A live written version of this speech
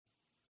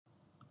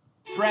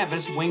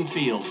Travis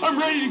Wingfield. I'm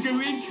ready to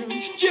go in,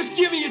 Coach. Just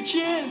give me a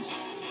chance.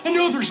 I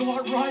know there's a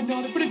lot riding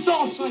on it, but it's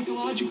all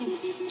psychological.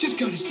 Just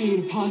got to stay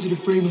in a positive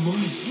frame of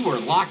mind. You are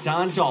Locked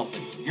On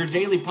Dolphins, your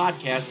daily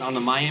podcast on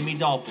the Miami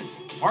Dolphins,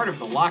 part of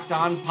the Locked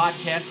On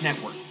Podcast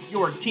Network,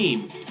 your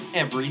team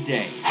every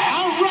day.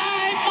 All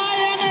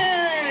right,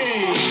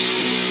 Miami!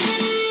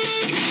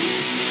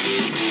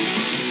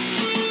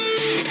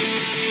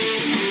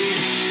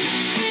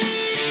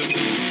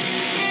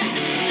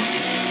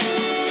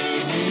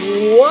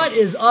 What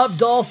is up,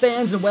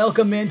 Dolphins, and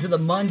welcome into the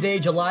Monday,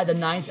 July the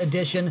 9th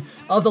edition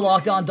of the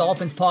Locked On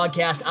Dolphins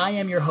podcast. I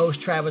am your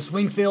host, Travis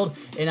Wingfield,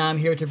 and I'm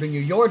here to bring you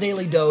your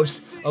daily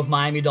dose of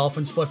Miami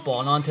Dolphins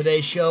football. And on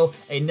today's show,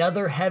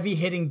 another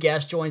heavy-hitting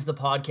guest joins the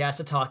podcast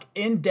to talk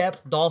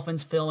in-depth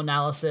Dolphins film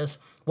analysis.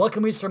 What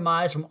can we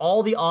surmise from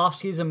all the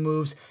offseason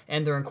moves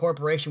and their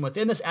incorporation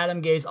within this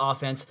Adam Gase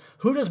offense?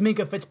 Who does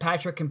Minkah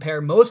Fitzpatrick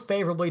compare most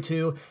favorably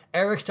to?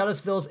 Eric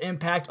Studesville's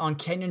impact on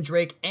Kenyon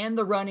Drake and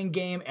the running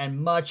game, and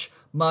much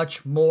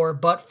more.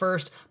 But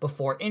first,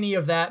 before any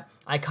of that,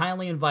 I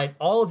kindly invite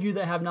all of you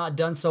that have not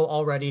done so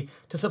already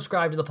to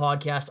subscribe to the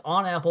podcast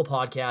on Apple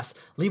Podcasts.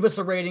 Leave us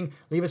a rating,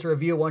 leave us a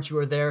review once you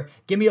are there.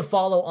 Give me a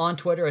follow on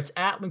Twitter. It's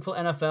at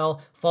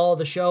WingfieldNFL. Follow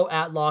the show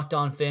at Locked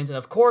On Fins. And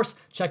of course,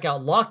 check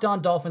out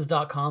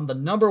LockedOnDolphins.com, the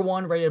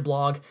 #1 rated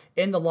blog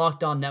in the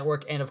Locked On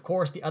Network. And of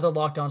course, the other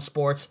Locked On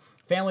Sports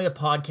family of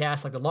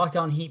podcasts like the Locked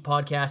On Heat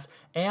podcast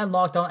and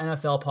Locked On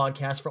NFL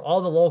podcast for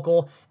all the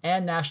local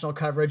and national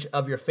coverage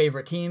of your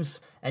favorite teams.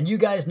 And you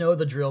guys know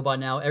the drill by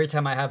now. Every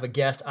time I have a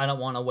guest, I don't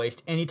want to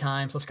waste any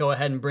time. So let's go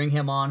ahead and bring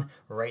him on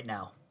right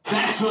now.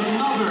 That's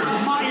another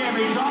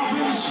Miami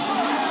Dolphins.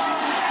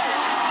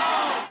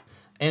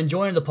 And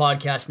joining the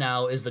podcast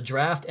now is the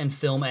draft and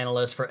film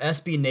analyst for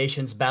SB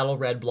Nation's Battle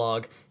Red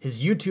blog.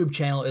 His YouTube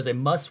channel is a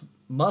must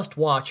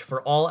watch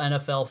for all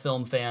NFL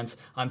film fans.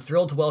 I'm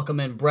thrilled to welcome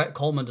in Brett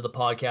Coleman to the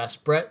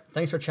podcast. Brett,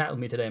 thanks for chatting with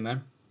me today,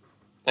 man.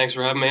 Thanks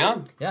for having me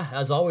on. Yeah,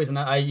 as always. And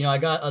I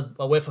got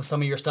a whiff of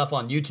some of your stuff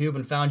on YouTube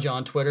and found you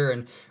on Twitter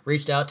and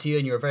reached out to you,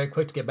 and you were very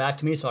quick to get back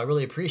to me, so I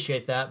really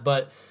appreciate that.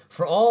 But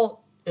for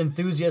all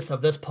enthusiasts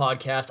of this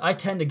podcast, I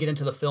tend to get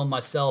into the film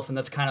myself, and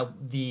that's kind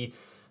of the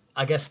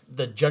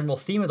general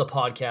theme of the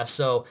podcast.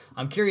 So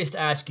I'm curious to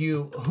ask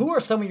you, who are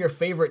some of your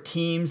favorite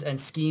teams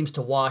and schemes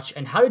to watch,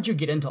 and how did you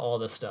get into all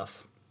this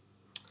stuff?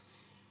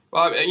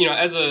 Well,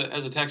 as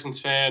a Texans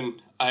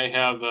fan, I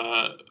have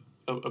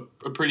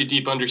a pretty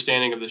deep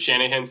understanding of the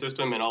Shanahan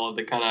system and all of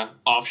the kind of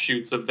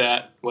offshoots of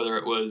that, whether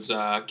it was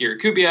Gary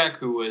Kubiak,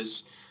 who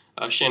was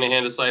a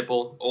Shanahan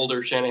disciple,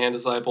 older Shanahan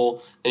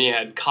disciple. Then you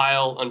had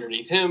Kyle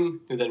underneath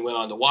him, who then went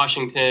on to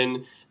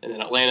Washington, and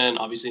then Atlanta, and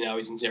obviously now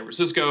he's in San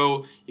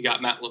Francisco. You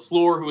got Matt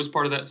LaFleur, who was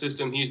part of that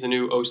system. He's the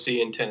new OC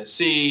in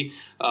Tennessee.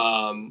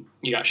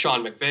 You got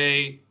Sean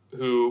McVay,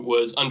 who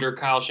was under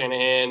Kyle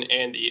Shanahan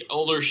and the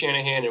older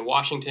Shanahan in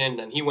Washington.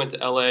 Then he went to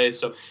LA.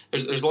 So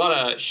there's a lot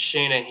of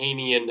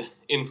Shanahanian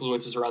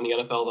influences around the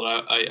NFL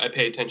that I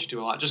pay attention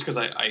to a lot, just because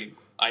I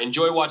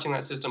enjoy watching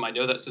that system. I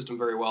know that system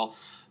very well,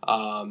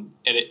 and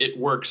it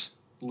works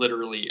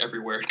literally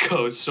everywhere it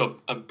goes. So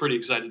I'm pretty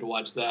excited to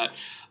watch that.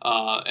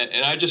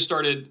 And I just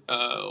started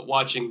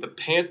watching the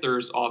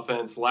Panthers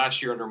offense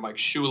last year under Mike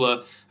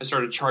Shula. I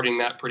started charting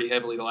that pretty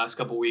heavily the last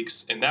couple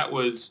weeks. And that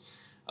was,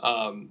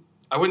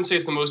 I wouldn't say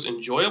it's the most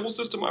enjoyable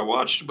system I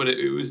watched, but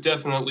it was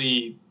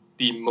definitely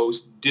the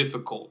most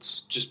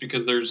difficult, just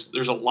because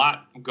there's a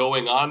lot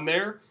going on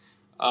there.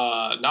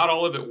 Not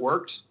all of it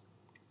worked.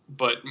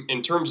 But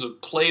in terms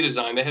of play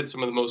design, they had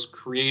some of the most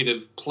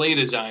creative play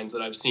designs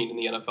that I've seen in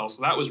the NFL.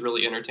 So that was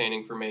really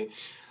entertaining for me.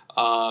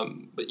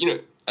 But,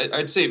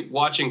 I'd say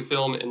watching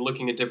film and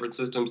looking at different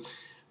systems,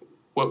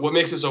 what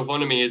makes it so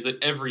fun to me is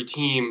that every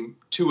team,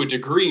 to a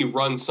degree,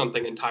 runs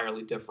something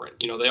entirely different.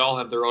 They all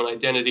have their own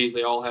identities.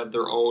 They all have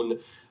their own,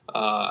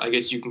 I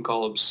guess you can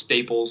call them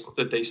staples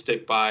that they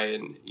stick by.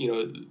 And,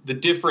 the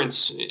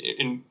difference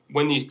in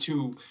when these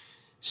two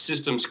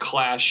systems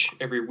clash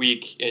every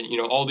week, and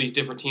all these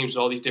different teams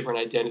with all these different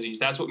identities,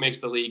 that's what makes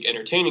the league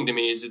entertaining to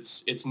me. Is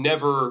it's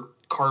never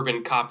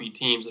carbon copy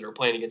teams that are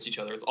playing against each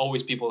other. It's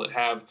always people that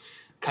have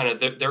kind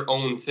of their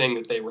own thing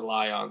that they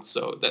rely on.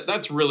 So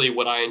that's really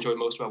what I enjoy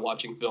most about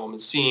watching film,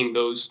 is seeing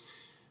those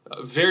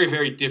very,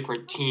 very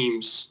different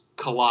teams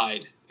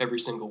collide every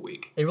single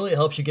week. It really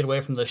helps you get away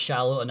from the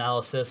shallow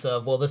analysis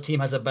of, well, this team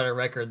has a better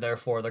record,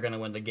 therefore they're going to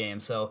win the game.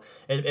 So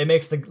it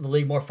makes the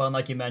league more fun,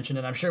 like you mentioned.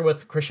 And I'm sure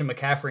with Christian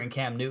McCaffrey and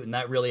Cam Newton,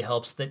 that really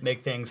helps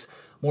make things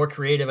more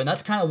creative. And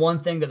that's kind of one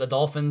thing that the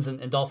Dolphins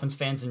and Dolphins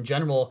fans in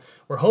general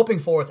were hoping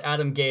for with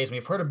Adam Gase. And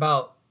we've heard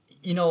about,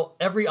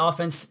 every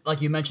offense,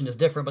 like you mentioned, is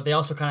different, but they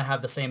also kind of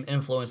have the same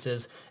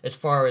influences as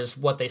far as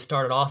what they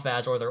started off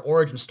as, or their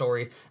origin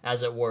story,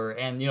 as it were.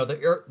 And,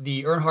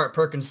 the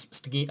Earnhardt-Perkins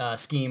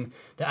scheme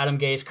that Adam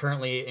Gase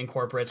currently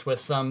incorporates, with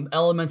some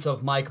elements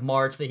of Mike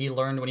Martz that he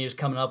learned when he was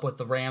coming up with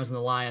the Rams and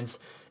the Lions,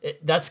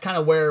 that's kind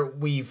of where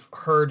we've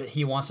heard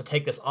he wants to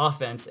take this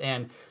offense.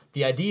 And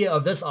the idea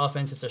of this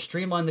offense is to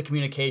streamline the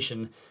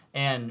communication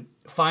and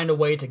find a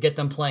way to get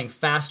them playing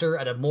faster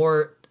at a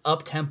more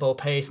up-tempo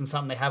pace and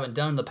something they haven't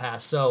done in the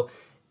past. So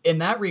in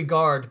that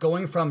regard,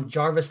 going from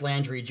Jarvis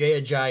Landry,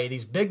 Jay Ajayi,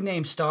 these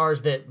big-name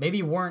stars that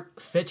maybe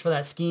weren't fits for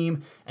that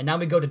scheme, and now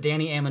we go to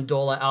Danny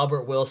Amendola,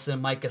 Albert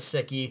Wilson, Mike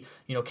Gesicki,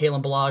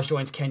 Kalen Ballage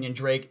joins Kenyon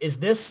Drake. Is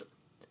this,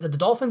 did the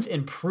Dolphins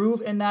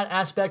improve in that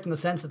aspect in the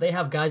sense that they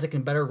have guys that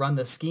can better run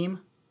the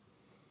scheme?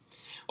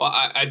 Well,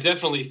 I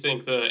definitely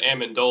think the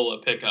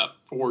Amendola pickup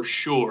for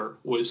sure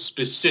was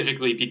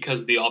specifically because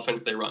of the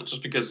offense they run,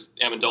 just because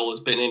Amendola's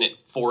been in it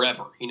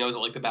forever. He knows it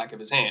like the back of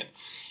his hand.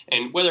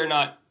 And whether or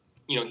not,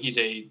 he's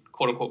a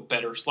quote-unquote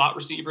better slot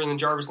receiver than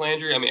Jarvis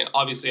Landry, I mean,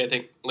 obviously I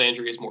think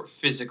Landry is more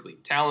physically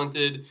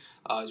talented.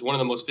 He's one of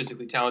the most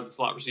physically talented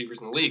slot receivers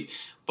in the league.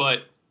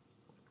 But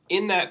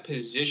in that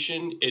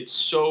position, it's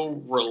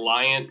so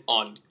reliant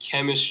on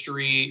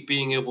chemistry,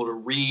 being able to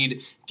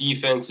read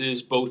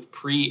defenses both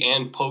pre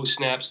and post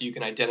snap, so you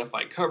can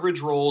identify coverage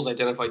roles,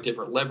 identify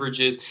different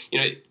leverages.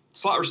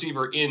 Slot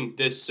receiver in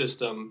this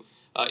system,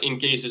 in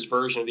Gase's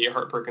version of the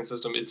Erhardt-Perkins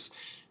system,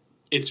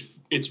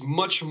 it's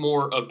much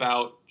more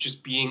about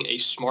just being a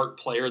smart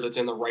player that's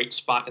in the right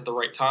spot at the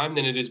right time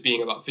than it is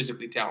being about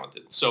physically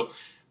talented. So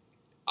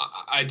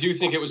I do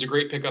think it was a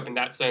great pickup in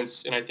that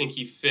sense, and I think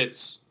he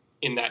fits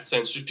in that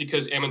sense, just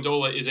because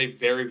Amendola is a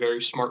very,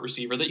 very smart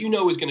receiver that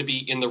is going to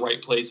be in the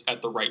right place at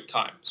the right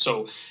time.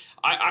 So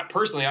I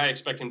personally, I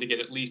expect him to get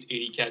at least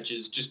 80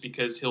 catches just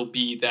because he'll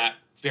be that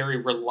very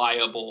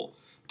reliable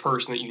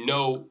person that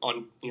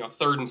on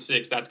 3rd and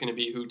 6, that's going to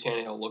be who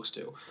Tannehill looks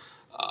to.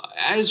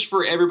 As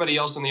for everybody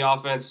else in the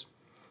offense,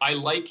 I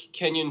like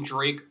Kenyon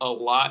Drake a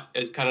lot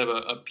as kind of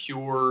a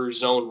pure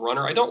zone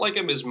runner. I don't like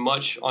him as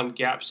much on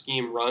gap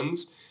scheme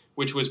runs,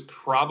 which was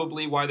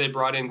probably why they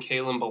brought in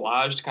Kalen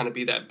Ballage to kind of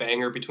be that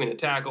banger between the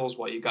tackles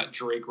while you got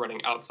Drake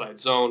running outside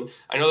zone.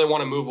 I know they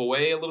want to move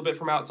away a little bit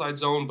from outside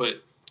zone,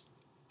 but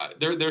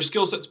their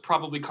skill sets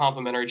probably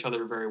complement each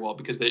other very well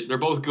because they're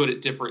both good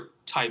at different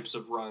types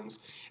of runs.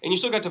 And you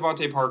still got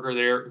Devontae Parker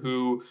there,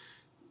 who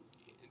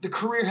the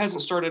career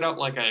hasn't started out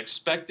like I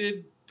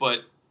expected,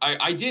 but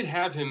I did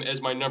have him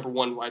as my number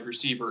one wide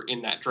receiver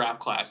in that draft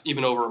class,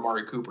 even over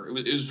Amari Cooper.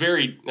 It was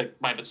very,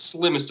 by the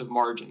slimmest of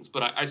margins,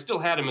 but I still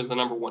had him as the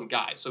number one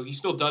guy. So he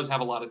still does have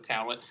a lot of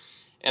talent.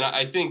 And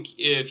I think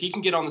if he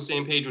can get on the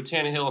same page with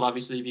Tannehill, and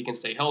obviously if he can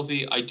stay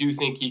healthy, I do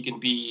think he can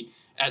be,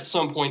 at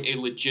some point, a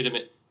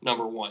legitimate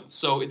number one.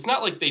 So it's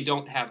not like they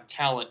don't have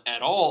talent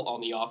at all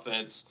on the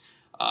offense.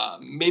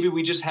 Maybe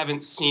we just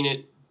haven't seen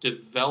it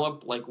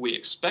develop like we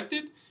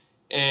expected.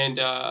 And,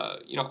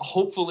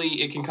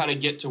 hopefully it can kind of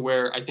get to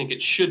where I think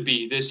it should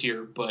be this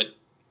year, but,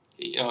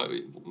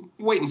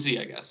 wait and see,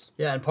 I guess.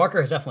 Yeah, and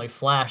Parker has definitely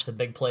flashed the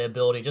big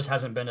playability. Just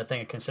hasn't been a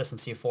thing of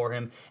consistency for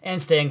him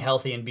and staying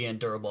healthy and being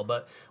durable.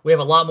 But we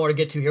have a lot more to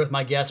get to here with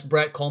my guest,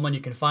 Brett Coleman.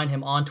 You can find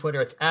him on Twitter.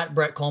 It's at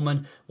Brett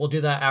Coleman. We'll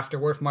do that after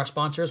word from our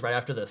sponsors right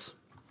after this.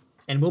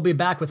 And we'll be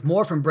back with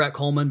more from Brett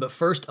Coleman, but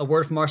first, a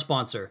word from our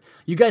sponsor.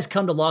 You guys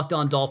come to Locked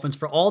On Dolphins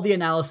for all the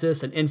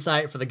analysis and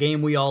insight for the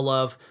game we all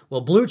love.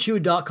 Well,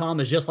 BlueChew.com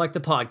is just like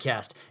the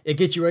podcast. It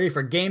gets you ready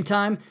for game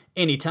time,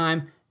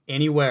 anytime,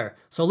 anywhere.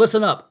 So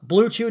listen up,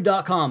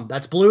 BlueChew.com.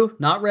 That's blue,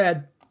 not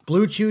red.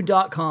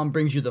 BlueChew.com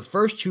brings you the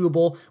first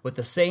chewable with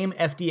the same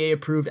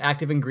FDA-approved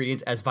active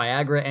ingredients as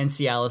Viagra and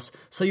Cialis,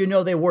 so you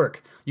know they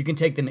work. You can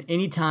take them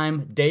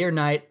anytime, day or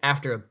night,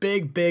 after a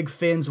big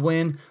Fins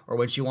win, or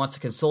when she wants to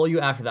console you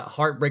after that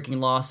heartbreaking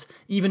loss,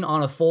 even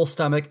on a full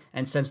stomach.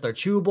 And since they're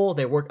chewable,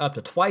 they work up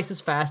to twice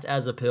as fast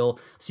as a pill,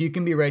 so you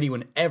can be ready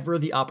whenever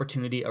the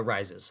opportunity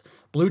arises.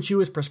 Blue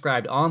Chew is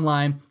prescribed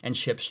online and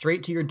shipped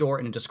straight to your door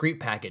in a discreet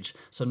package,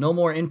 so no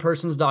more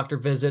in-person doctor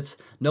visits,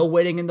 no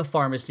waiting in the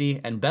pharmacy,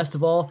 and best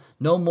of all,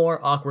 no more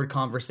awkward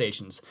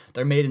conversations.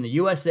 They're made in the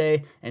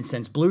USA, and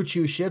since Blue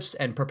Chew ships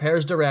and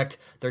prepares direct,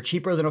 they're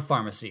cheaper than a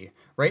pharmacy.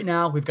 Right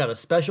now, we've got a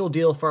special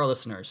deal for our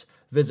listeners.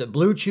 Visit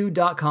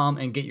BlueChew.com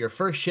and get your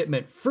first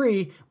shipment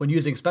free when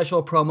using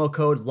special promo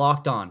code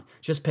LOCKEDON.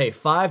 Just pay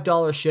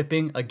 $5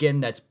 shipping. Again,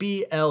 that's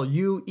BLUEChew.com,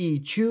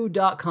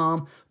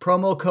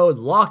 promo code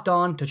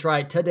LOCKEDON to try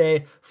it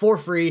today for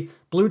free.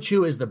 Blue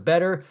Chew is the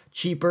better,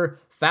 cheaper,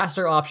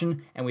 faster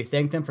option, and we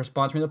thank them for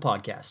sponsoring the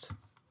podcast.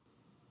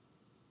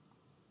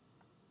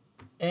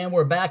 And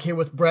we're back here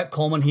with Brett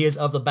Coleman. He is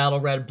of the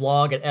Battle Red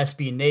blog at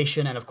SB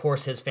Nation and, of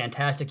course, his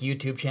fantastic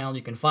YouTube channel.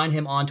 You can find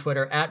him on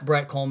Twitter at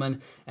Brett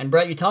Coleman. And,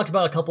 Brett, you talked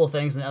about a couple of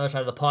things on the other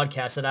side of the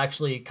podcast that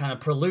actually kind of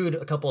prelude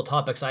a couple of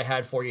topics I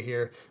had for you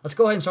here. Let's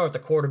go ahead and start with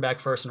the quarterback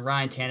first and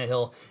Ryan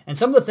Tannehill and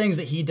some of the things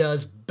that he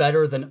does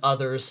better than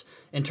others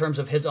in terms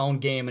of his own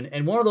game.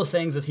 And one of those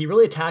things is he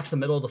really attacks the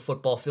middle of the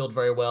football field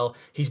very well.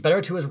 He's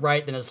better to his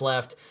right than his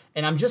left.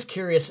 And I'm just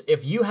curious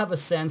if you have a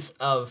sense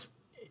of,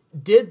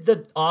 did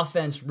the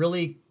offense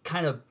really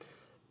kind of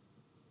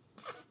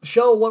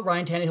show what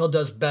Ryan Tannehill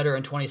does better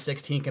in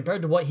 2016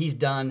 compared to what he's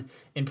done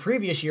in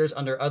previous years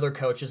under other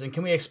coaches? And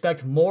can we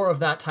expect more of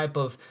that type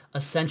of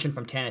ascension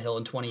from Tannehill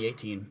in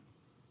 2018?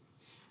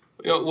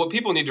 What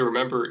people need to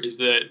remember is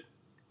that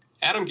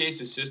Adam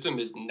Gase's system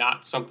is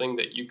not something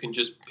that you can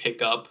just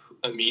pick up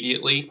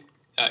immediately.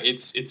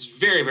 It's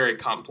very, very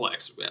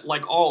complex,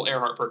 like all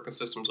Erhardt-Perkins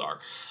systems are.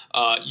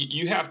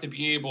 You have to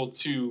be able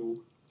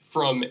to,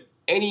 from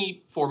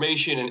any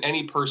formation and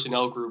any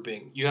personnel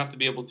grouping, you have to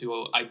be able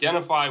to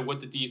identify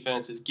what the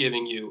defense is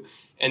giving you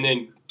and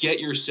then get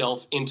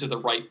yourself into the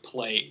right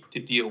play to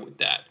deal with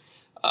that.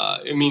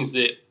 It means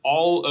that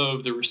all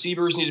of the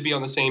receivers need to be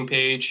on the same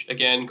page.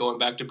 Again, going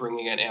back to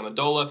bringing in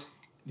Amendola,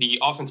 the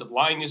offensive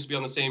line needs to be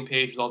on the same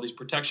page with all these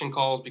protection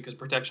calls, because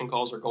protection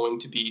calls are going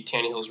to be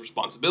Tannehill's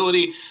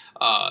responsibility.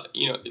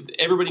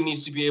 Everybody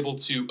needs to be able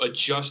to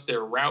adjust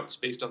their routes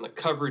based on the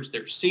coverage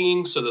they're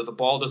seeing so that the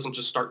ball doesn't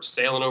just start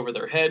sailing over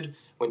their head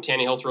when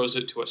Tannehill throws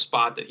it to a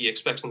spot that he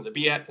expects them to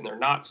be at and they're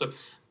not. So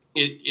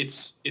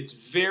it's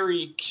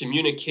very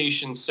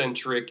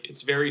communication-centric.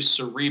 It's very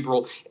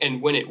cerebral.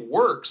 And when it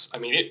works, I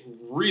mean, it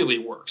really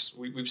works.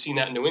 We've seen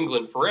that in New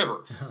England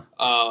forever.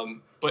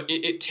 But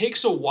it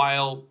takes a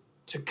while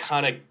to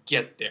kind of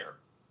get there.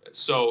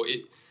 So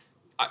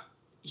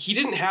he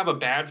didn't have a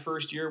bad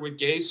first year with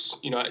Gase.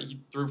 He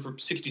threw for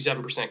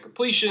 67%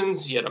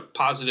 completions. He had a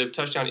positive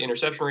touchdown to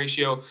interception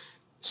ratio,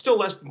 still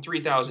less than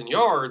 3,000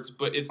 yards,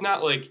 but it's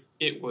not like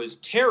it was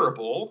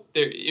terrible.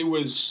 It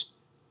was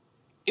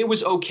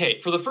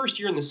okay. For the first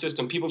year in the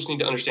system, people just need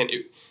to understand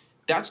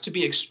that's to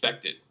be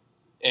expected.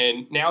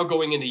 And now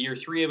going into year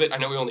 3 of it, I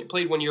know he only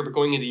played 1 year, but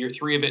going into year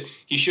 3 of it,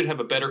 he should have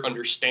a better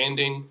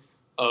understanding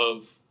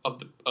of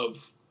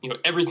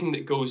everything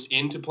that goes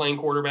into playing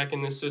quarterback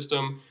in this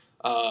system.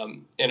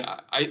 And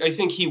I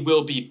think he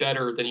will be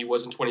better than he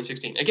was in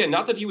 2016. Again,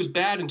 not that he was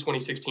bad in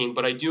 2016,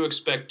 but I do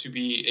expect to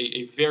be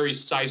a very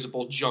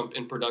sizable jump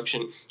in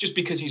production just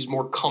because he's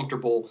more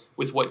comfortable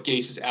with what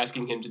Gase is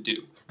asking him to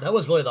do. That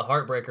was really the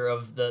heartbreaker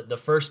of the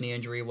first knee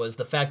injury, was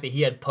the fact that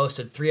he had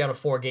posted 3 out of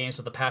 4 games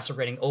with a passer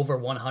rating over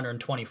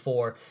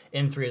 124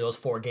 in 3 of those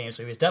 4 games.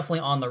 So he was definitely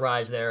on the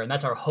rise there, and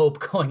that's our hope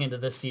going into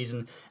this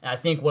season. And I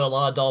think what a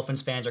lot of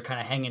Dolphins fans are kind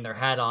of hanging their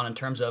hat on in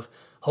terms of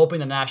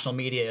hoping the national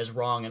media is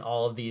wrong in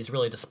all of these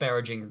really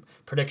disparaging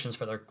predictions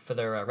for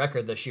their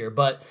record this year.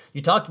 But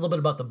you talked a little bit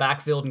about the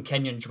backfield and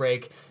Kenyon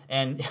Drake,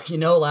 and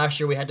last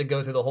year we had to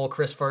go through the whole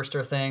Chris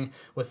Foerster thing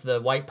with the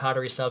white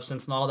powdery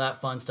substance and all that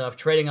fun stuff,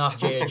 trading off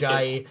Jay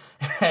Ajayi.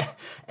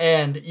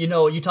 And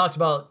you talked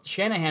about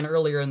Shanahan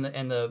earlier in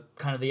the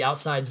kind of the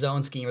outside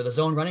zone scheme, or the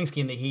zone running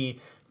scheme that he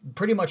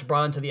pretty much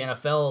brought into the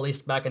NFL, at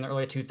least back in the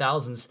early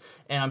 2000s.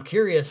 And I'm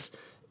curious,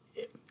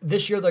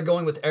 this year they're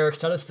going with Eric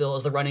Studesville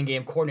as the running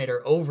game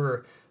coordinator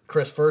over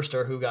Chris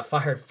Foerster, who got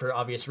fired for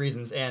obvious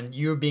reasons. And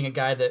you being a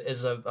guy that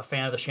is a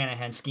fan of the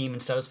Shanahan scheme,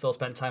 and Studesville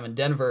spent time in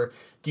Denver,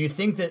 do you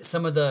think that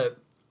some of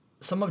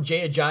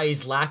Jay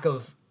Ajayi's lack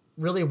of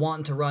really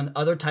wanting to run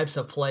other types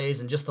of plays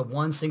and just the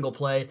one single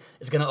play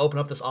is going to open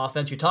up this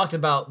offense? You talked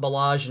about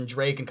Ballage and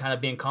Drake and kind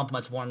of being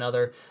complements of one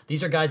another.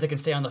 These are guys that can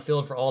stay on the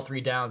field for all 3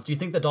 downs. Do you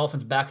think the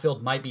Dolphins'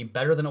 backfield might be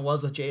better than it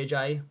was with Jay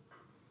Ajayi?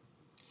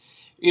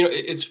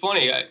 It's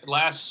funny.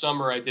 Last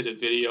summer I did a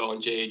video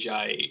on Jay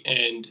Ajayi,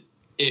 and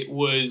it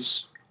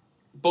was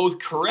both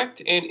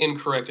correct and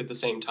incorrect at the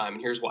same time,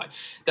 and here's why.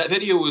 That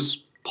video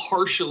was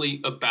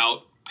partially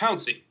about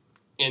Pouncey,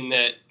 in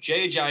that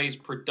Jay Ajayi's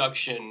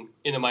production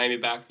in the Miami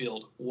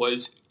backfield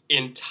was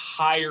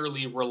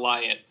entirely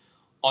reliant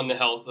on the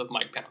health of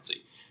Mike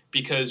Pouncey.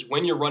 Because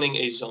when you're running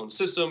a zone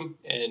system,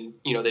 and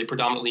they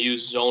predominantly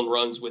use zone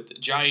runs with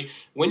Ajayi,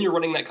 when you're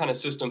running that kind of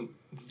system,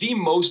 the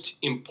most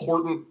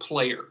important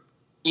player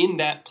in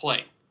that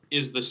play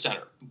is the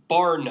center,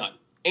 bar none.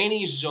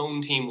 Any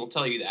zone team will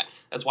tell you that.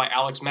 That's why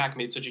Alex Mack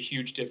made such a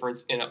huge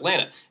difference in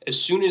Atlanta. As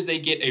soon as they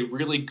get a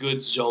really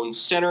good zone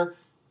center,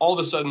 all of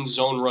a sudden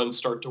zone runs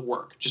start to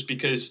work, just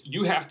because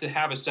you have to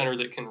have a center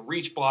that can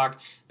reach block,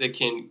 that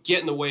can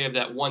get in the way of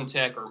that 1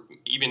 tech, or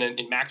even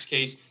in Mack's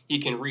case, he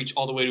can reach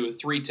all the way to a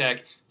 3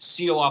 tech,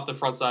 seal off the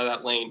front side of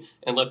that lane,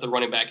 and let the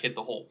running back hit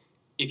the hole.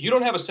 If you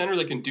don't have a center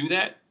that can do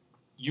that,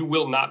 you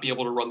will not be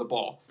able to run the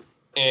ball.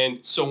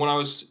 And so when I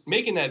was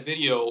making that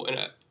video,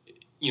 and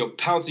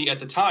Pouncey at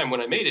the time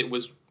when I made it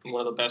was one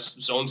of the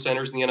best zone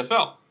centers in the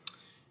NFL.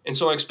 And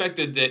so I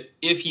expected that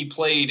if he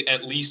played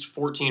at least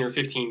 14 or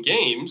 15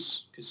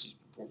 games, because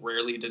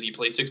rarely does he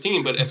play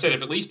 16, but I said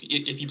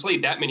if he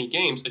played that many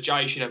games,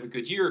 Ajayi should have a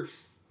good year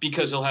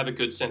because he'll have a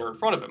good center in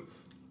front of him.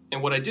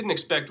 And what I didn't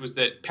expect was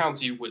that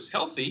Pouncey was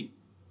healthy,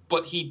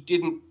 but he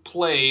didn't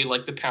play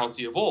like the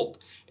Pouncey of old.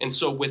 And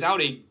so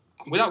without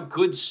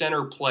good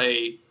center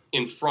play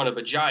in front of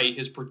Ajayi,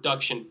 his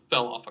production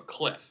fell off a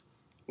cliff.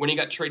 When he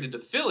got traded to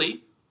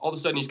Philly, all of a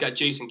sudden he's got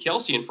Jason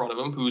Kelce in front of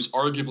him, who's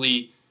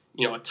arguably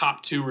a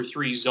top 2 or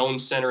 3 zone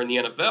center in the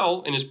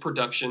NFL, and his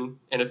production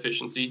and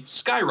efficiency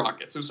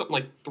skyrockets. It was something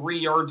like 3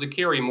 yards a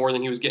carry more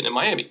than he was getting in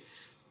Miami.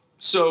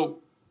 So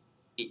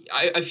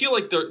I feel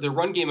like the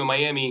run game in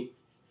Miami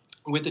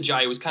with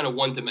Ajayi was kind of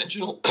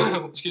one-dimensional.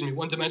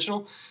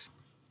 One-dimensional.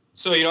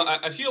 So,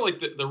 I feel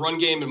like the run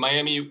game in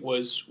Miami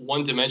was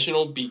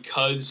one-dimensional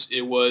because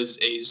it was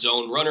a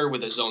zone runner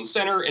with a zone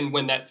center, and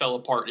when that fell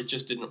apart, it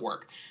just didn't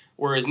work.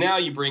 Whereas now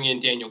you bring in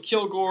Daniel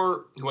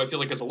Kilgore, who I feel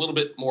like is a little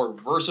bit more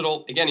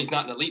versatile. Again, he's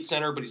not an elite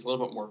center, but he's a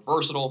little bit more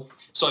versatile.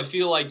 So I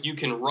feel like you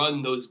can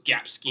run those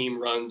gap scheme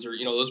runs or,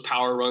 those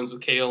power runs with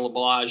Kalen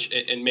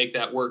LaBallage and make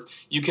that work.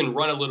 You can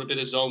run a little bit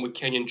of zone with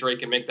Kenyon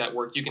Drake and make that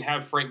work. You can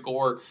have Frank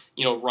Gore,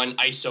 run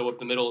ISO up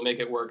the middle and make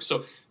it work.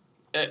 So,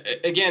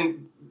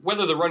 again,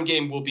 whether the run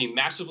game will be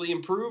massively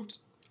improved,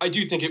 I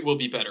do think it will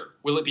be better.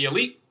 Will it be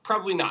elite?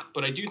 Probably not,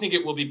 but I do think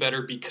it will be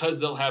better because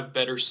they'll have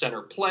better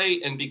center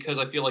play and because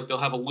I feel like they'll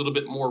have a little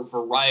bit more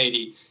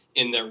variety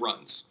in their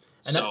runs.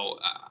 And so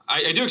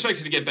I do expect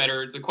it to get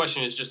better. The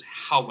question is just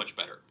how much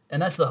better.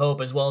 And that's the hope,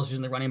 as well as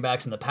using the running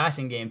backs in the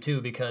passing game,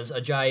 too, because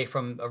Ajayi,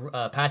 from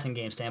a passing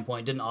game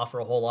standpoint, didn't offer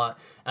a whole lot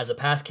as a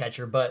pass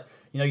catcher. But,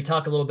 you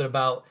talk a little bit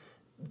about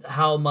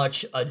how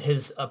much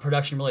his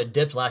production really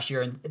dipped last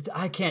year. And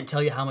I can't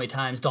tell you how many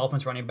times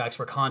Dolphins running backs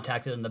were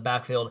contacted in the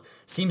backfield.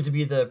 Seems to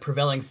be the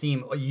prevailing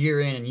theme year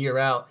in and year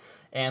out.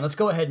 And let's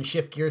go ahead and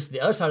shift gears to the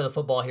other side of the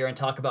football here and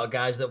talk about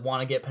guys that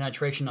want to get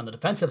penetration on the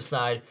defensive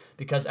side.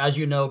 Because as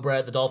you know,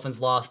 Brett, the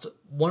Dolphins lost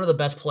one of the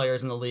best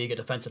players in the league at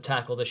defensive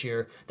tackle this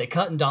year. They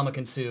cut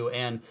Ndamukong Suh.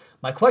 And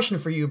my question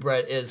for you,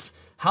 Brett, is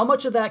how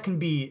much of that can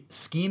be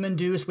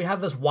scheme-induced? We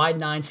have this wide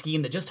nine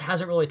scheme that just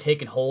hasn't really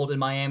taken hold in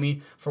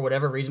Miami for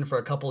whatever reason for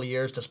a couple of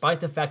years, despite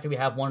the fact that we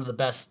have one of the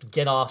best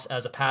get-offs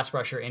as a pass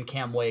rusher in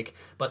Cam Wake.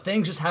 But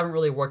things just haven't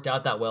really worked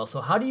out that well.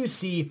 So how do you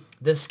see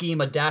this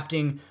scheme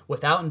adapting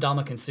without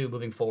Ndamukong Suh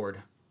moving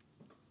forward?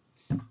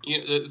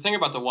 The thing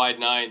about the wide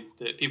nine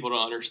that people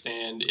don't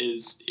understand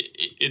is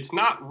it's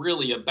not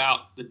really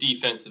about the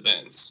defensive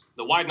ends.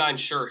 The wide nine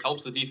sure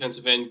helps the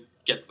defensive end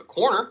get to the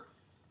corner.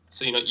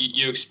 So,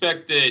 you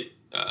expect that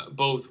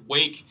both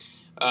Wake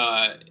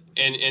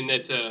and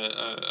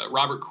that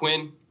Robert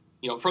Quinn,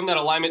 from that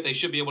alignment, they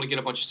should be able to get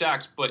a bunch of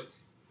sacks. But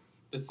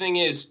the thing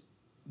is,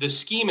 the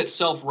scheme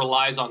itself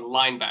relies on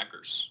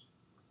linebackers.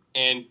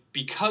 And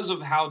because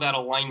of how that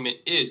alignment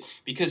is,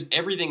 because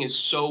everything is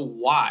so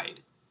wide,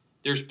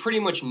 there's pretty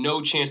much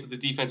no chance that the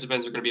defensive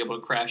ends are going to be able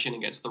to crash in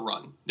against the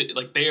run.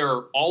 They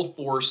are all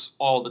force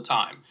all the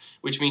time,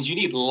 which means you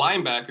need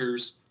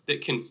linebackers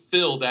that can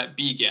fill that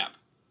B gap.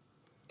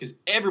 Because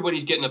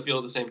everybody's getting upfield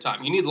at the same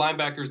time. You need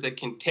linebackers that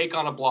can take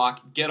on a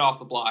block, get off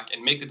the block,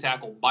 and make the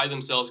tackle by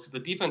themselves because the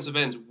defensive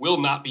ends will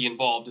not be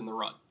involved in the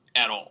run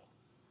at all.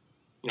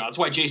 That's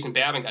why Jason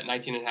Babin got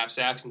 19.5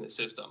 sacks in this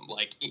system,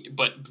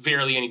 but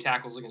barely any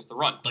tackles against the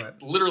run.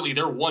 Literally,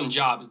 their one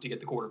job is to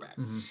get the quarterback.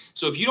 Mm-hmm.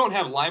 So if you don't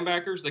have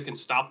linebackers that can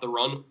stop the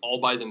run all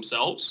by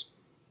themselves,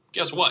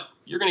 guess what?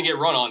 You're going to get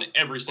run on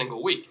every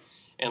single week.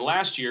 And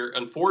last year,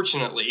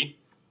 unfortunately,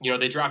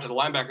 they drafted a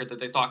linebacker that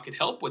they thought could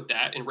help with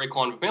that in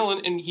Raekwon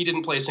McMillan, and he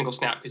didn't play a single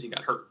snap because he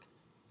got hurt.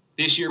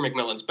 This year,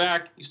 McMillan's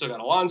back. You still got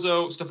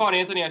Alonzo. Stephon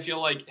Anthony, I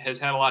feel like, has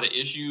had a lot of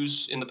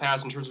issues in the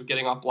past in terms of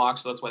getting off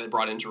blocks, so that's why they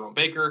brought in Jerome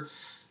Baker.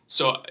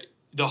 So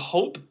the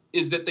hope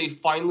is that they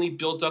finally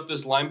built up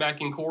this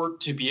linebacking core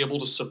to be able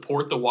to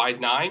support the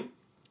wide nine.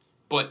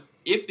 But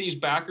if these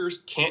backers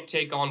can't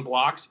take on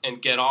blocks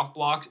and get off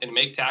blocks and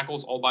make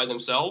tackles all by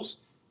themselves,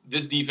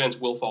 this defense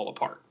will fall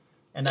apart.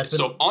 And that's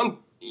been...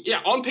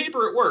 on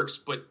paper it works,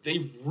 but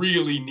they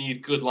really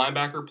need good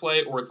linebacker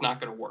play or it's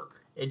not going to work.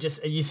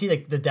 You see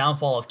the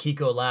downfall of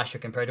Kiko last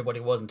year compared to what he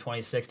was in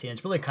 2016.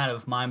 It's really kind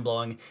of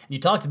mind-blowing. And you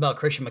talked about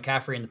Christian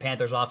McCaffrey and the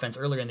Panthers offense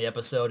earlier in the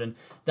episode, and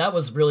that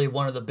was really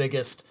one of the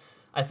biggest,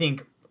 I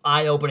think,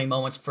 eye-opening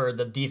moments for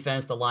the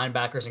defense, the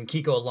linebackers, and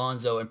Kiko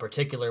Alonso in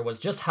particular was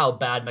just how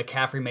bad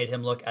McCaffrey made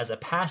him look as a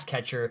pass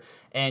catcher.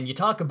 And you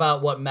talk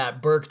about what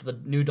Matt Burke, the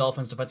new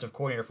Dolphins defensive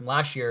coordinator from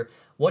last year,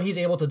 what he's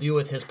able to do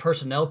with his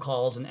personnel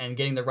calls and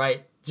getting the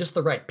right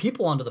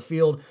people onto the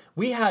field.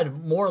 We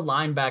had more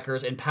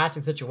linebackers in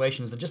passing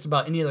situations than just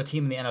about any other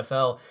team in the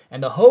NFL.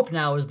 And the hope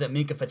now is that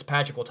Minkah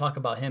Fitzpatrick, we'll talk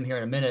about him here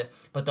in a minute,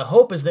 but the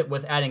hope is that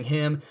with adding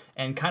him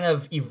and kind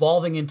of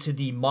evolving into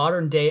the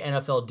modern day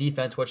NFL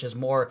defense, which is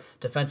more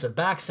defensive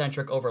back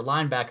centric over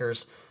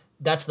linebackers,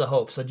 that's the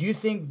hope. So do you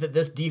think that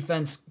this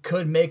defense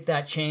could make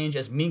that change?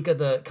 As Minkah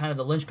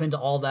the linchpin to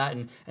all that?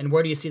 And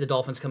where do you see the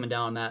Dolphins coming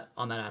down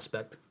on that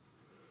aspect?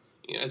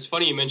 It's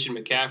funny you mentioned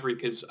McCaffrey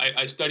because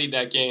I studied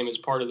that game as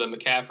part of the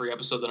McCaffrey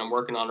episode that I'm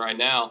working on right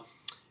now,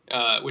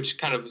 which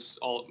kind of is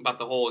all about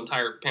the whole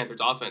entire Panthers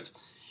offense.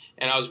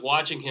 And I was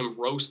watching him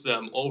roast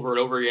them over and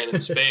over again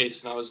in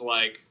space, and I was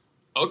like,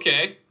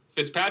 okay,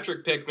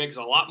 Fitzpatrick pick makes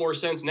a lot more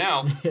sense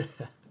now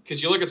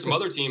because you look at some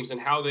other teams and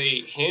how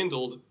they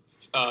handled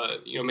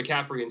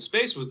McCaffrey in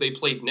space was they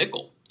played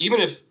nickel. Even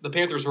if the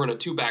Panthers were in a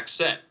two-back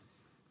set,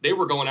 they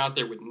were going out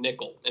there with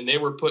nickel, and they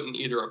were putting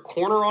either a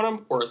corner on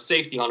him or a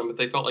safety on him if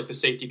they felt like the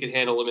safety could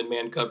handle him in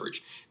man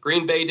coverage.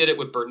 Green Bay did it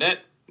with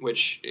Burnett,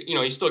 which,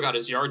 he still got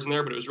his yards in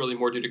there, but it was really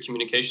more due to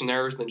communication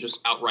errors than just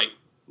outright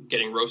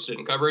getting roasted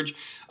in coverage.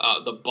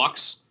 The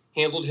Bucs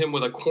handled him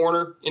with a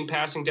corner in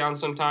passing down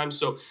sometimes.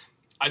 So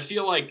I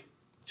feel like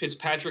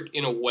Fitzpatrick,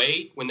 in a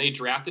way, when they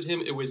drafted him,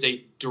 it was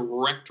a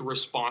direct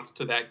response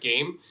to that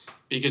game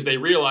because they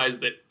realized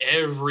that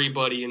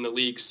everybody in the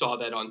league saw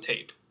that on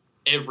tape.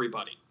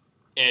 Everybody.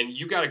 And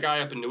you got a guy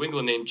up in New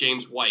England named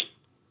James White.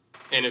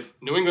 And if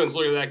New England's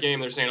looking at that game,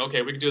 they're saying,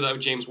 okay, we can do that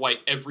with James White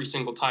every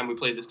single time we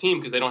play this team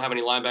because they don't have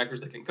any linebackers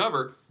that can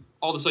cover.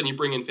 All of a sudden you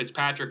bring in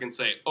Fitzpatrick and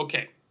say,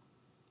 okay,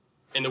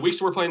 in the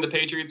weeks we're playing the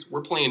Patriots,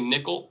 we're playing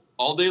nickel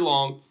all day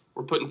long.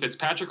 We're putting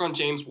Fitzpatrick on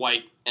James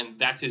White, and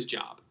that's his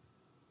job.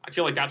 I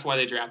feel like that's why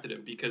they drafted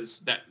him,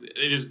 because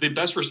it is the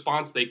best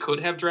response they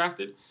could have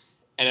drafted,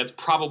 and that's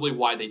probably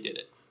why they did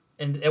it.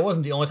 And it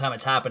wasn't the only time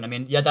it's happened. I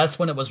mean, yeah, that's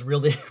when it was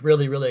really,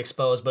 really, really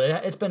exposed.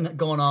 But it's been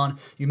going on.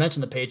 You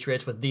mentioned the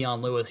Patriots with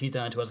Dion Lewis. He's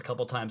done it to us a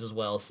couple times as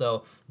well.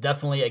 So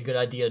definitely a good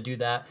idea to do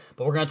that.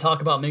 But we're going to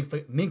talk about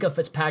Minkah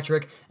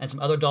Fitzpatrick and some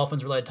other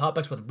Dolphins-related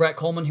topics with Brett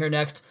Coleman here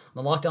next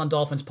on the Locked On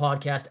Dolphins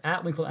podcast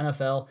at Wingfield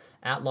NFL,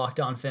 at Locked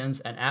On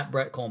Fins, and at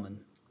Brett Coleman.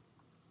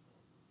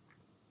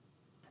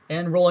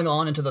 And rolling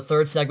on into the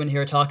third segment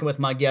here, talking with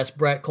my guest,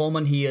 Brett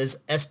Coleman. He is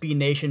SB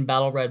Nation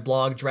Battle Red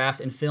blog,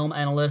 draft and film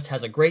analyst,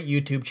 has a great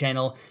YouTube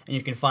channel, and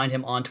you can find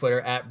him on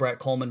Twitter at Brett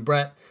Coleman.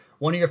 Brett,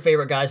 one of your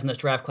favorite guys in this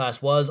draft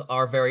class was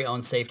our very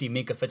own safety,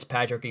 Minkah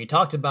Fitzpatrick. And you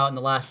talked about in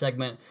the last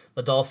segment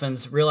the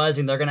Dolphins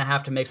realizing they're going to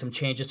have to make some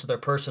changes to their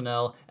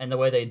personnel and the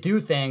way they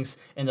do things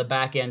in the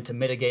back end to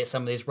mitigate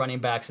some of these running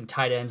backs and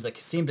tight ends that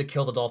seem to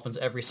kill the Dolphins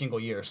every single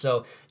year.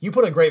 So you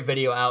put a great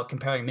video out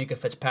comparing Minkah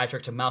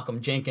Fitzpatrick to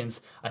Malcolm Jenkins.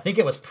 I think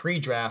it was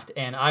pre-draft,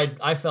 and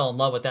I fell in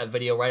love with that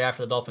video right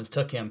after the Dolphins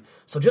took him.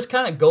 So just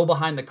kind of go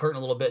behind the curtain a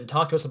little bit and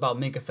talk to us about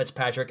Minkah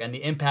Fitzpatrick and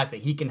the impact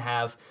that he can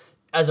have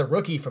as a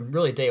rookie from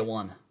really day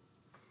one.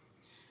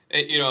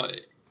 You know,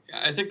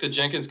 I think the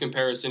Jenkins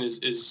comparison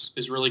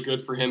is really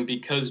good for him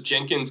because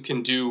Jenkins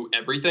can do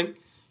everything.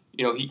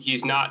 You know,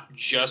 he's not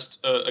just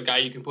a guy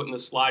you can put in the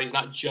slot. He's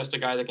not just a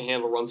guy that can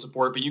handle run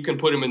support, but you can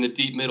put him in the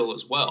deep middle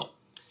as well.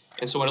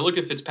 And so when I look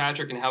at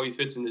Fitzpatrick and how he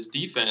fits in this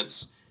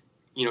defense,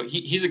 you know,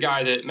 he's a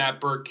guy that Matt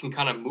Burke can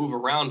kind of move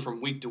around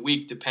from week to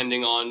week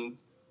depending on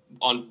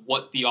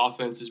what the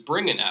offense is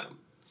bringing at him.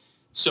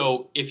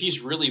 So if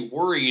he's really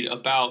worried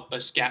about a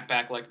scat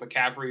back like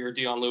McCaffrey or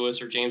Dion Lewis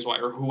or James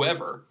White or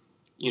whoever,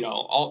 you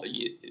know,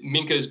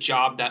 Minkah's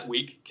job that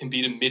week can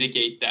be to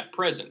mitigate that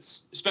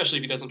presence, especially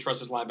if he doesn't trust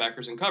his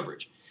linebackers in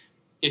coverage.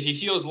 If he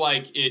feels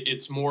like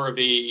it's more of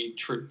a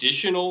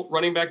traditional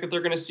running back that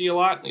they're going to see a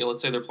lot, you know,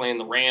 let's say they're playing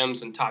the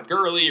Rams and Todd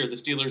Gurley or the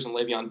Steelers and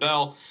Le'Veon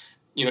Bell,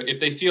 you know, if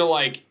they feel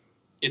like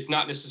it's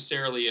not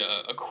necessarily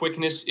a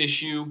quickness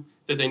issue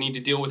that they need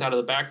to deal with out of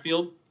the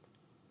backfield,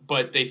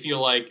 but they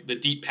feel like the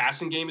deep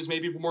passing game is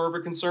maybe more of a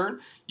concern,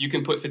 you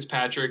can put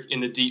Fitzpatrick in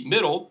the deep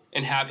middle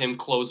and have him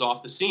close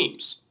off the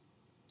seams.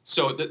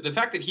 So the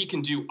fact that he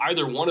can do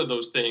either one of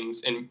those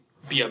things and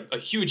be a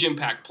huge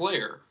impact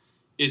player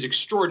is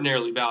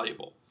extraordinarily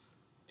valuable.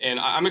 And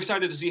I'm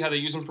excited to see how they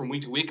use him from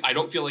week to week. I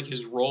don't feel like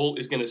his role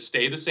is going to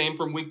stay the same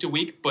from week to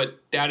week, but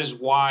that is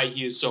why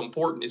he is so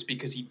important, is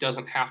because he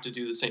doesn't have to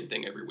do the same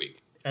thing every week.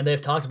 And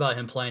they've talked about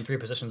him playing three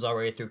positions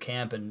already through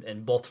camp,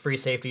 and both free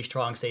safety,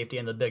 strong safety,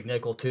 and the big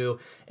nickel too.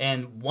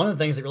 And one of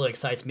the things that really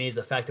excites me is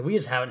the fact that we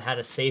just haven't had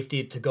a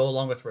safety to go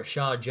along with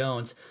Rashad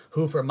Jones,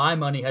 who for my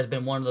money has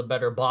been one of the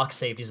better box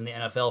safeties in the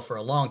NFL for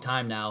a long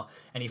time now,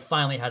 and he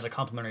finally has a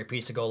complementary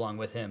piece to go along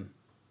with him.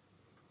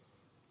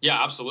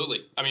 Yeah,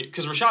 absolutely. I mean,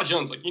 because Rashad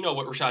Jones, like, you know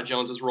what Rashad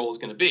Jones' role is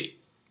going to be.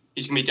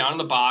 He's going to be down in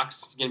the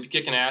box. He's going to be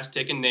kicking ass,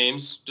 taking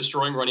names,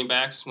 destroying running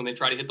backs when they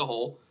try to hit the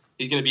hole.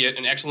 He's going to be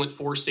an excellent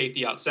force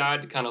safety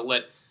outside to kind of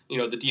let, you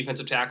know, the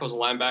defensive tackles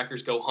and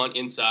linebackers go hunt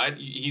inside.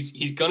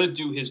 He's going to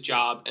do his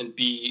job and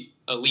be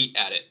elite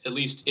at it, at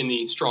least in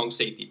the strong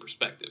safety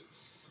perspective.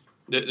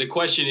 The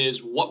question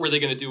is, what were they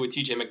going to do with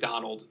TJ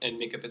McDonald and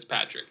Minkah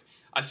Fitzpatrick?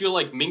 I feel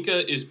like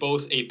Minkah is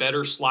both a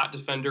better slot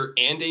defender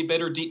and a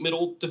better deep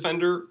middle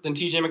defender than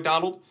TJ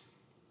McDonald.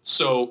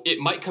 So it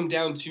might come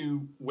down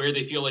to where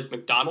they feel like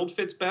McDonald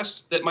fits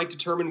best. That might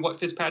determine what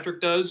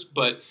Fitzpatrick does,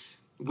 but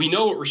we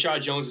know what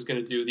Rashad Jones is going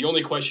to do. The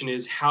only question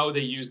is how they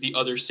use the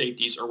other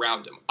safeties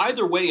around him.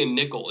 Either way in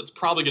nickel, it's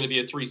probably going to be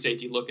a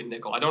three-safety look in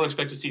nickel. I don't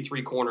expect to see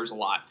three corners a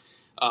lot.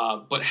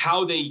 But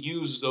how they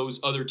use those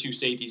other two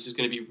safeties is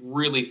going to be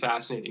really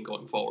fascinating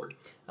going forward.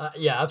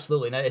 Yeah,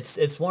 absolutely. Now,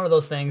 it's one of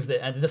those things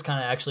that, and this kind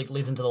of actually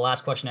leads into the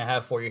last question I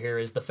have for you here,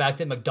 is the fact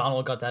that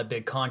McDonald got that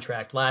big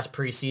contract last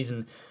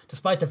preseason,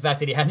 despite the fact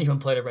that he hadn't even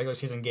played a regular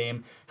season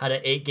game, had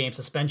an 8-game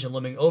suspension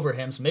looming over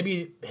him. So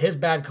maybe his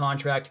bad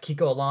contract,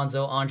 Kiko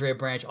Alonso, Andre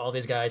Branch, all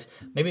these guys,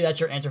 maybe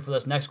that's your answer for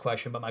this next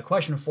question. But my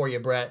question for you,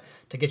 Brett,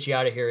 to get you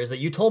out of here, is that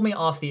you told me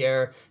off the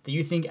air that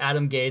you think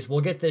Adam Gase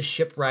will get this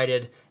ship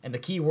righted, and the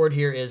key word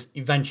here is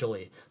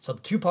eventually. So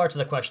the two parts of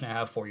the question I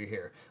have for you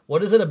here.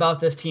 What is it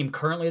about this team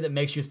currently that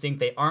makes you think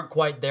they aren't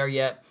quite there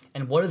yet?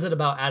 And what is it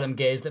about Adam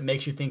Gase that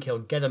makes you think he'll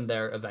get them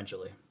there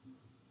eventually?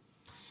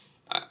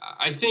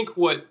 I think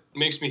what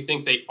makes me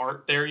think they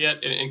aren't there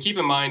yet, and keep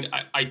in mind,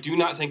 I do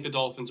not think the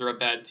Dolphins are a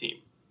bad team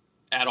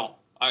at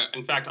all.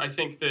 In fact, I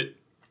think that,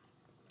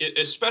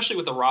 especially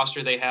with the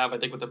roster they have, I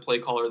think with the play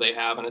caller they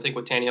have, and I think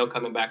with Tannehill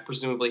coming back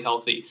presumably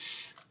healthy,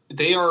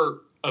 they are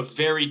a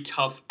very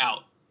tough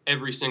out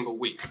every single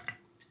week.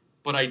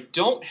 But I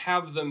don't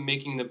have them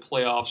making the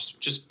playoffs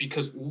just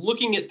because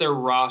looking at their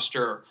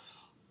roster,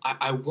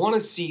 I want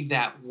to see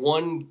that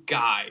one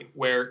guy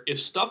where if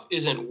stuff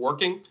isn't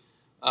working,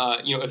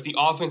 If the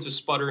offense is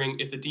sputtering,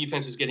 if the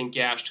defense is getting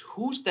gashed,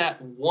 who's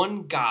that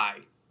one guy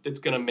that's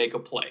going to make a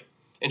play?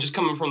 And just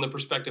coming from the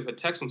perspective of a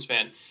Texans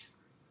fan,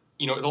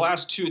 the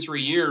last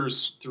 2-3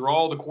 years, through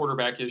all the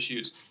quarterback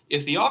issues,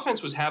 if the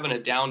offense was having a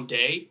down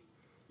day,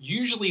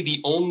 usually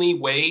the only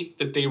way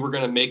that they were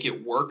going to make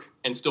it work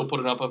and still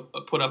put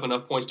up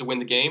enough points to win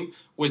the game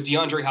was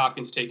DeAndre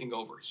Hopkins taking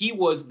over. He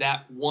was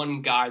that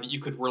one guy that you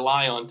could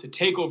rely on to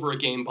take over a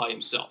game by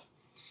himself.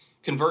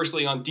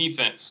 Conversely, on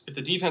defense, if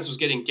the defense was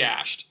getting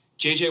gashed,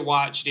 J.J.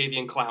 Watt,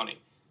 Jadeveon Clowney,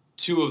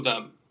 two of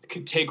them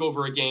could take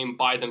over a game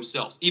by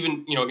themselves.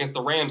 Even, against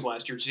the Rams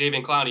last year,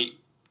 Jadeveon Clowney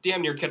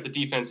damn near kept the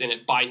defense in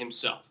it by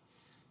himself.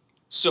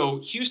 So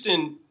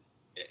Houston,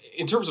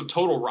 in terms of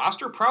total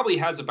roster, probably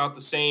has about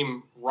the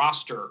same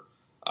roster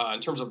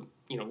in terms of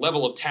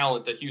level of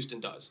talent that Houston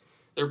does.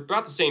 They're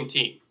about the same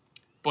team.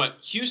 But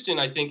Houston,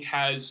 I think,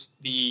 has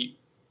the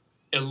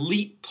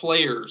elite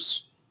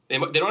players. They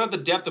don't have the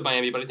depth of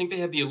Miami, but I think they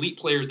have the elite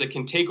players that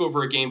can take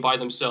over a game by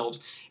themselves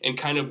and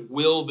kind of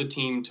will the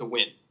team to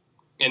win.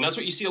 And that's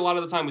what you see a lot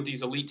of the time with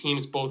these elite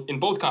teams, in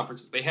both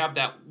conferences. They have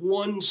that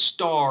one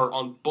star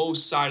on both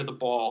sides of the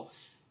ball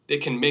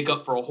that can make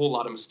up for a whole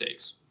lot of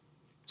mistakes.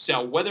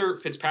 So whether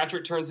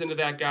Fitzpatrick turns into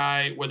that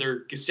guy,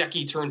 whether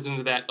Gesicki turns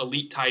into that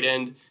elite tight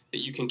end that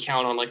you can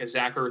count on like a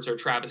Zach Ertz or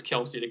Travis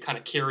Kelce to kind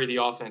of carry the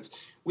offense,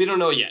 we don't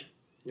know yet.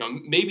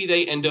 Maybe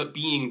they end up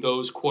being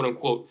those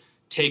quote-unquote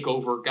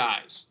takeover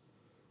guys.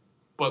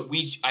 But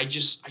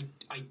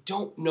I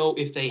don't know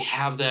if they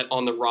have that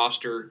on the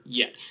roster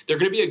yet. They're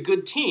going to be a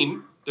good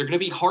team. They're going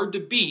to be hard to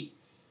beat.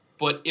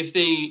 But if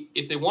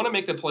they want to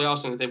make the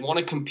playoffs and if they want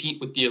to compete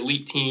with the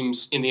elite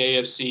teams in the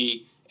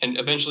AFC and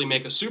eventually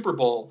make a Super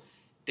Bowl,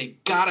 they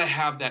got to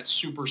have that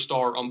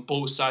superstar on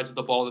both sides of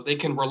the ball that they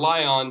can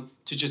rely on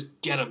to just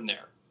get them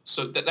there.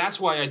 So that's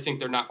why I think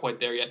they're not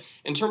quite there yet.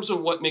 In terms of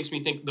what makes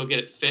me think they'll get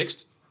it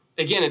fixed,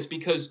 again, it's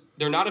because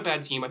they're not a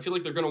bad team. I feel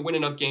like they're going to win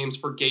enough games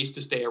for Gase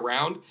to stay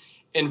around.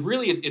 And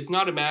really, it's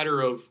not a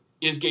matter of,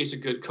 is Gase a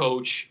good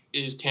coach?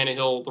 Is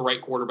Tannehill the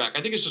right quarterback?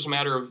 I think it's just a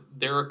matter of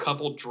they're a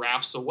couple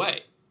drafts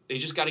away. They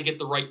just got to get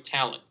the right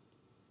talent.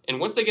 And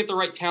once they get the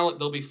right talent,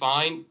 they'll be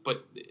fine.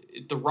 But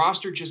the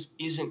roster just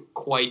isn't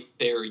quite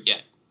there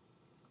yet.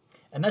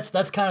 And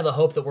that's kind of the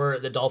hope that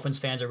the Dolphins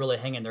fans are really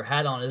hanging their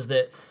hat on, is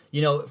that,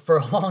 for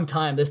a long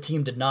time, this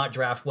team did not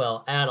draft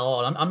well at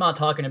all. I'm not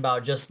talking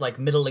about just like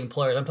middling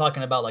players. I'm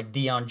talking about like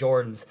Deion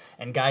Jordans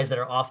and guys that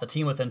are off the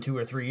team within 2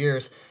 or 3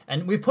 years.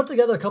 And we've put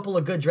together a couple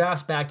of good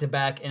drafts back to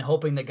back and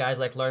hoping that guys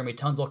like Laramie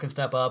Tunsil can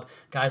step up,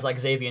 guys like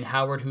Xavier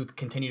Howard who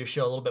continue to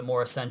show a little bit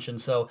more ascension.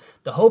 So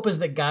the hope is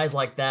that guys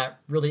like that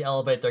really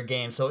elevate their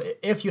game. So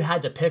if you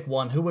had to pick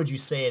one, who would you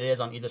say it is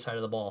on either side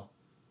of the ball?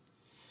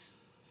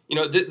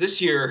 This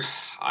year,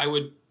 I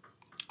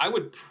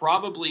would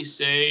probably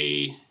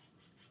say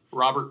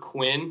Robert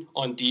Quinn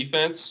on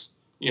defense.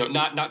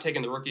 Not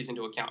taking the rookies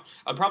into account.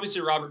 I'd probably say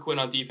Robert Quinn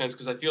on defense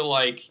because I feel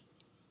like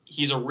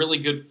he's a really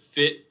good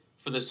fit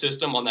for the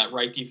system on that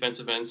right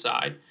defensive end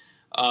side.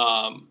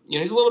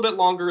 He's a little bit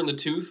longer in the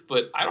tooth,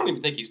 but I don't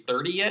even think he's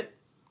 30 yet.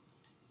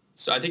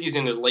 So I think he's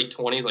in his late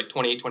 20s, like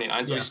 28,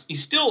 29. So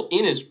he's still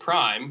in his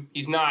prime.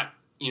 He's not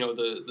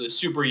the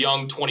super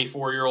young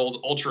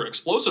 24-year-old ultra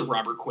explosive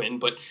Robert Quinn,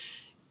 but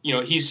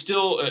he's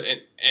still an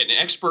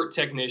expert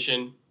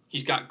technician.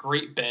 He's got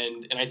great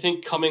bend, and I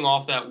think coming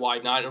off that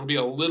wide nine, it'll be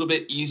a little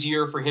bit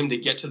easier for him to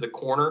get to the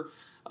corner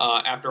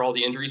after all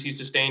the injuries he's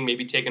sustained,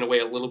 maybe taking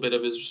away a little bit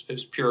of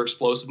his pure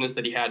explosiveness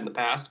that he had in the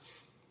past.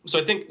 So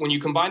I think when you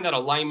combine that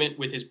alignment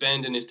with his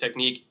bend and his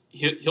technique,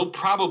 he'll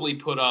probably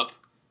put up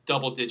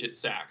double-digit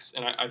sacks,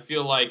 and I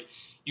feel like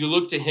you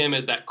look to him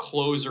as that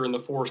closer in the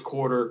fourth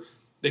quarter.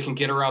 They can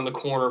get around the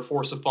corner,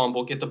 force a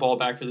fumble, get the ball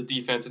back for the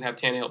defense, and have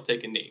Tannehill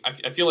take a knee.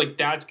 I feel like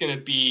that's going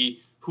to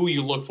be who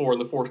you look for in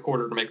the fourth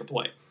quarter to make a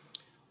play.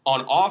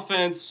 On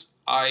offense,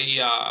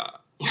 I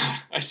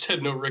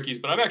said no rookies,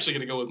 but I'm actually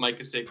going to go with Mike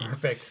Gesicki.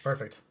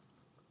 Perfect.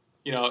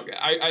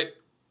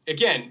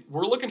 Again,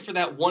 we're looking for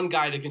that one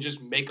guy that can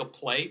just make a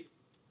play.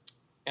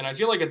 And I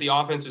feel like if the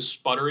offense is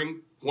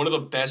sputtering, one of the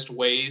best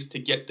ways to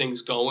get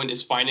things going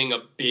is finding a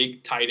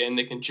big tight end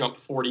that can jump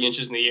 40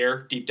 inches in the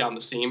air deep down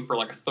the seam for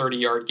like a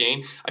 30-yard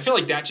gain. I feel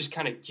like that just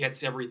kind of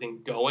gets everything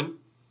going.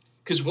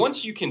 Because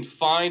once you can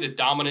find a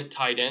dominant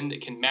tight end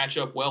that can match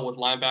up well with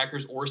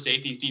linebackers or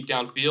safeties deep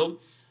downfield,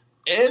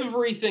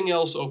 everything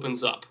else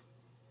opens up.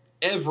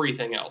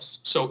 Everything else.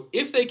 So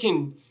if they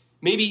can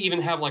maybe even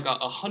have like a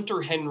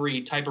Hunter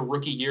Henry type of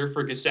rookie year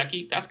for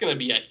Gesicki, that's going to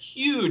be a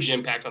huge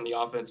impact on the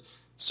offense.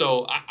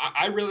 So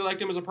I really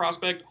liked him as a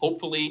prospect.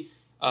 Hopefully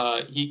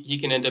he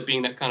can end up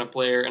being that kind of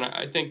player. And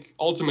I think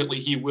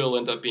ultimately he will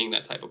end up being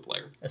that type of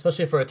player.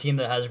 Especially for a team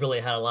that has really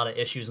had a lot of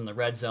issues in the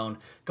red zone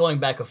going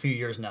back a few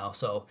years now.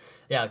 So,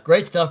 yeah,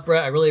 great stuff,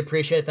 Brett. I really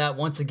appreciate that.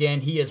 Once again,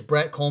 he is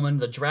Brett Coleman,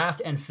 the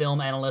draft and film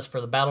analyst for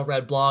the Battle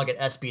Red blog at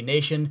SB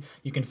Nation.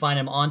 You can find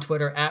him on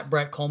Twitter at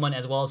Brett Coleman,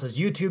 as well as his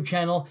YouTube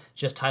channel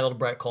just titled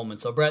Brett Coleman.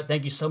 So, Brett,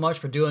 thank you so much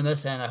for doing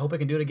this, and I hope we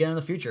can do it again in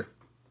the future.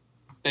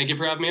 Thank you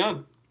for having me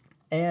on.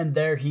 And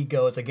there he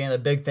goes. Again, a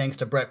big thanks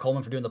to Brett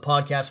Coleman for doing the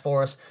podcast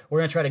for us. We're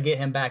going to try to get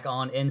him back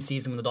on in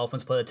season when the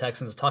Dolphins play the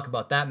Texans to talk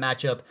about that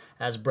matchup,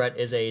 as Brett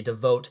is a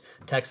devout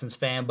Texans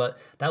fan. But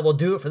that will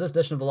do it for this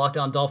edition of the Locked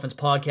On Dolphins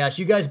podcast.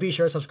 You guys be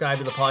sure to subscribe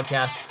to the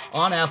podcast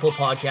on Apple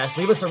Podcasts.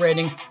 Leave us a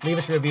rating. Leave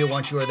us a review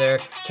once you are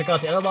there. Check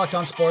out the other Locked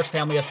On Sports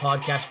family of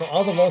podcasts for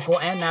all the local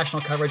and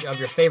national coverage of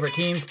your favorite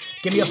teams.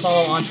 Give me a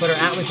follow on Twitter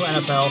at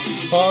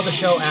WeeklyNFL. Follow the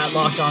show at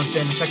Locked On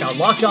Fin. Check out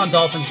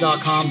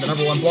LockedOnDolphins.com, the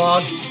 #1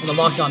 blog in the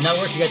Locked On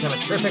Network. You guys have a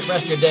terrific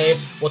rest of your day.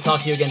 We'll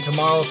talk to you again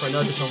tomorrow for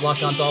another edition of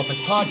Locked On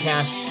Dolphins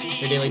podcast,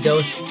 your daily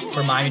dose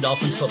for Miami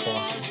Dolphins football.